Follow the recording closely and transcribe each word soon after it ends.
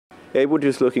Edward,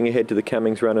 just looking ahead to the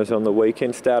Cummings runners on the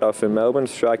weekend. Start off in Melbourne,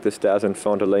 Strike the Stars and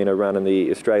Fontalina run in the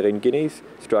Australian Guineas.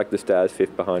 Strike the Stars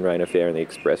fifth behind Rain Affair in the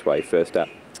Expressway first up.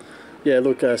 Yeah,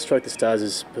 look, Strike the Stars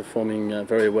is performing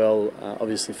very well.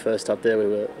 Obviously, first up there, we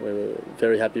were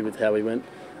very happy with how he went.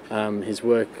 His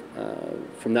work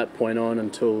from that point on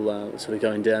until sort of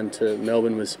going down to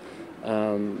Melbourne was,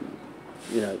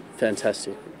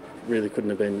 fantastic. Really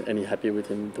couldn't have been any happier with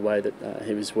him, the way that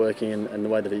he was working and the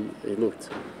way that he looked.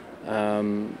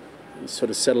 He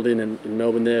sort of settled in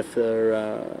Melbourne there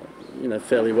for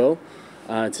fairly well.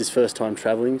 It's his first time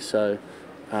travelling, so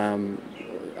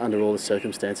under all the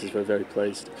circumstances, we're very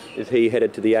pleased. Is he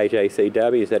headed to the AJC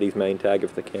Derby? Is that his main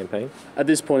target for the campaign? At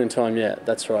this point in time, yeah,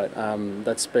 that's right.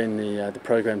 That's been the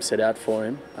program set out for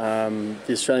him.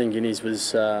 The Australian Guineas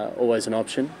was always an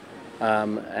option,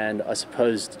 and I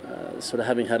suppose sort of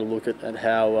having had a look at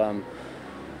how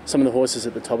some of the horses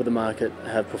at the top of the market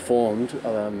have performed,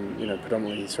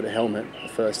 predominantly sort of Helmet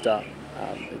first up,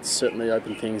 it's certainly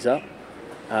opened things up.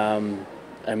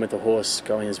 And with the horse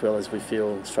going as well as we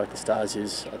feel Strike the Stars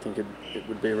is, I think it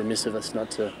would be remiss of us not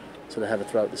to sort of have a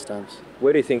throw at the stumps.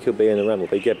 Where do you think he'll be in the run? Will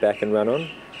he get back and run on?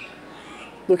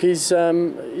 Look, he's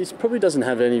probably doesn't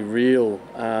have any real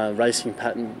racing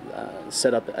pattern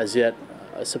set up as yet.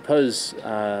 I suppose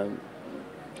the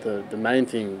main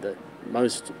thing that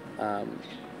most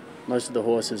of the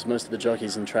horses, most of the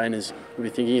jockeys and trainers will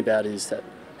be thinking about is that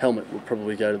Helmet will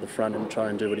probably go to the front and try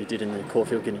and do what he did in the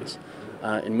Caulfield Guineas.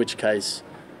 In which case,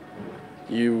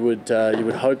 you would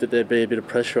hope that there'd be a bit of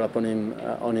pressure up on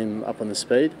him up on the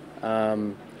speed.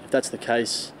 If that's the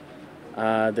case,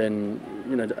 then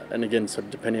and again, sort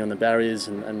of depending on the barriers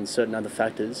and certain other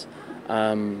factors,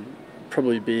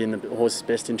 probably be in the horse's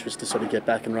best interest to sort of get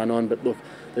back and run on. But look,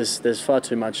 there's far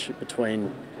too much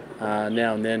between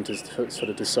now and then to sort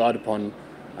of decide upon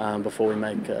before we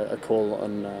make a call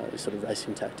on sort of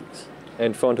racing tactics.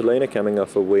 And Fontalina coming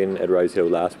off a win at Rosehill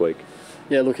last week.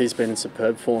 Yeah, look, he's been in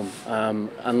superb form.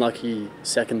 Unlucky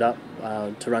second up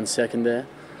to run second there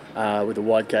with a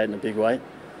wide gate and a big weight.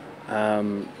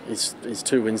 His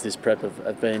two wins this prep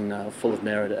have been full of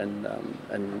merit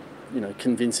and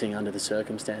convincing under the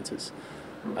circumstances.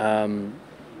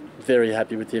 Very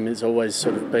happy with him. It's always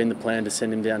sort of been the plan to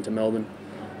send him down to Melbourne.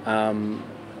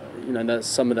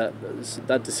 Some of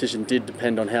that decision did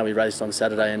depend on how he raced on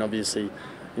Saturday, and obviously,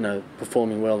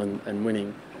 performing well and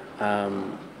winning.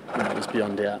 Was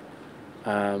beyond doubt.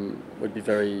 We'd be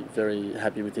very, very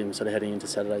happy with him sort of heading into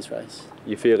Saturday's race.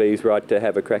 You feel he's right to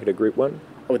have a crack at a Group 1?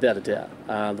 Oh, without a doubt.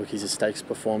 Look, he's a stakes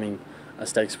winning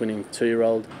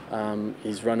 2-year-old.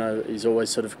 He's always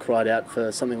sort of cried out for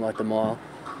something like the mile,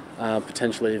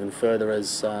 potentially even further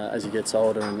as he gets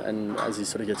older and as he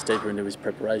sort of gets deeper into his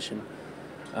preparation.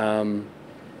 I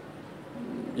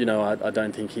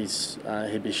don't think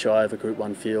he'd be shy of a Group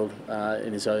 1 field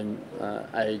in his own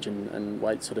age and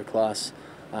weight sort of class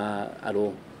at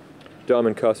all.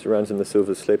 Diamond Costa runs in the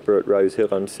Silver Slipper at Rosehill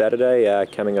on Saturday,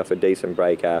 coming off a decent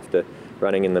break after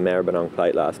running in the Maribyrnong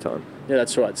Plate last time. Yeah,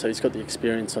 that's right. So he's got the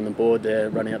experience on the board there,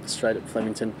 running up the straight at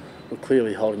Flemington. Will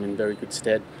clearly hold him in very good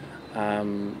stead.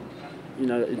 In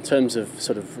terms of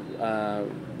sort of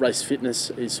race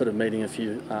fitness, he's sort of meeting a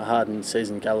few hardened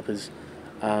seasoned gallopers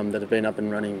that have been up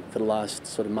and running for the last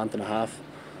sort of month and a half.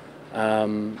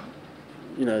 John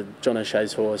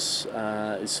O'Shea's horse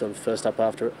is sort of first up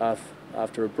after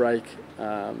a break.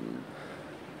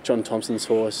 John Thompson's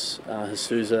horse,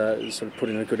 Hasusa, is sort of put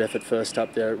in a good effort first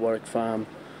up there at Warwick Farm.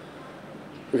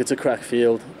 Look, it's a crack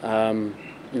field.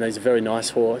 He's a very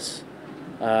nice horse.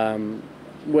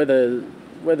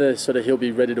 Whether sort of he'll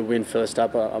be ready to win first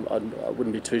up, I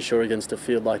wouldn't be too sure against a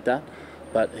field like that.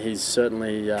 But he's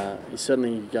certainly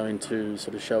going to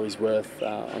sort of show his worth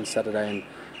on Saturday,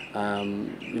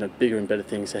 and bigger and better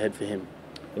things ahead for him.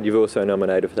 And you've also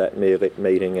nominated for that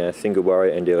meeting Single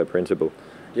Warrior and Dealer Principal.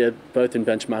 Yeah, both in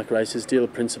benchmark races. Dealer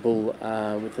Principal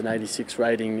with an 86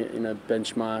 rating in a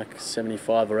benchmark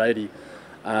 75 or 80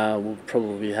 will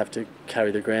probably have to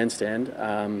carry the grandstand.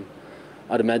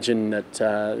 I'd imagine that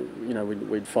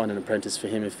we'd find an apprentice for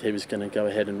him if he was going to go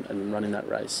ahead and run in that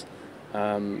race.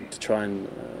 To try and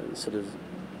sort of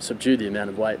subdue the amount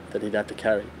of weight that he'd have to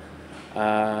carry.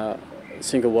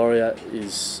 Single Warrior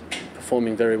is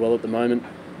performing very well at the moment,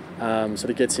 sort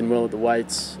of gets in well at the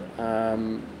weights.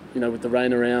 With the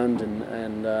rain around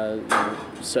and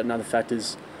certain other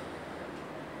factors,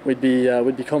 we'd be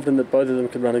confident that both of them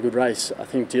could run a good race. I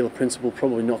think Dealer Principal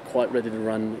probably not quite ready to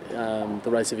run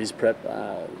the race of his prep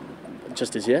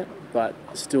just as yet, but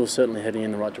still certainly heading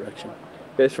in the right direction.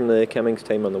 Best from the Cummings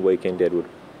team on the weekend, Edward?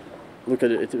 Look,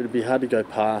 it would be hard to go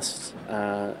past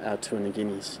our two in the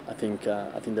Guineas. I think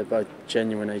they're both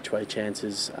genuine each way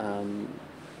chances,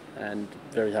 and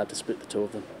very hard to split the two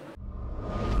of them.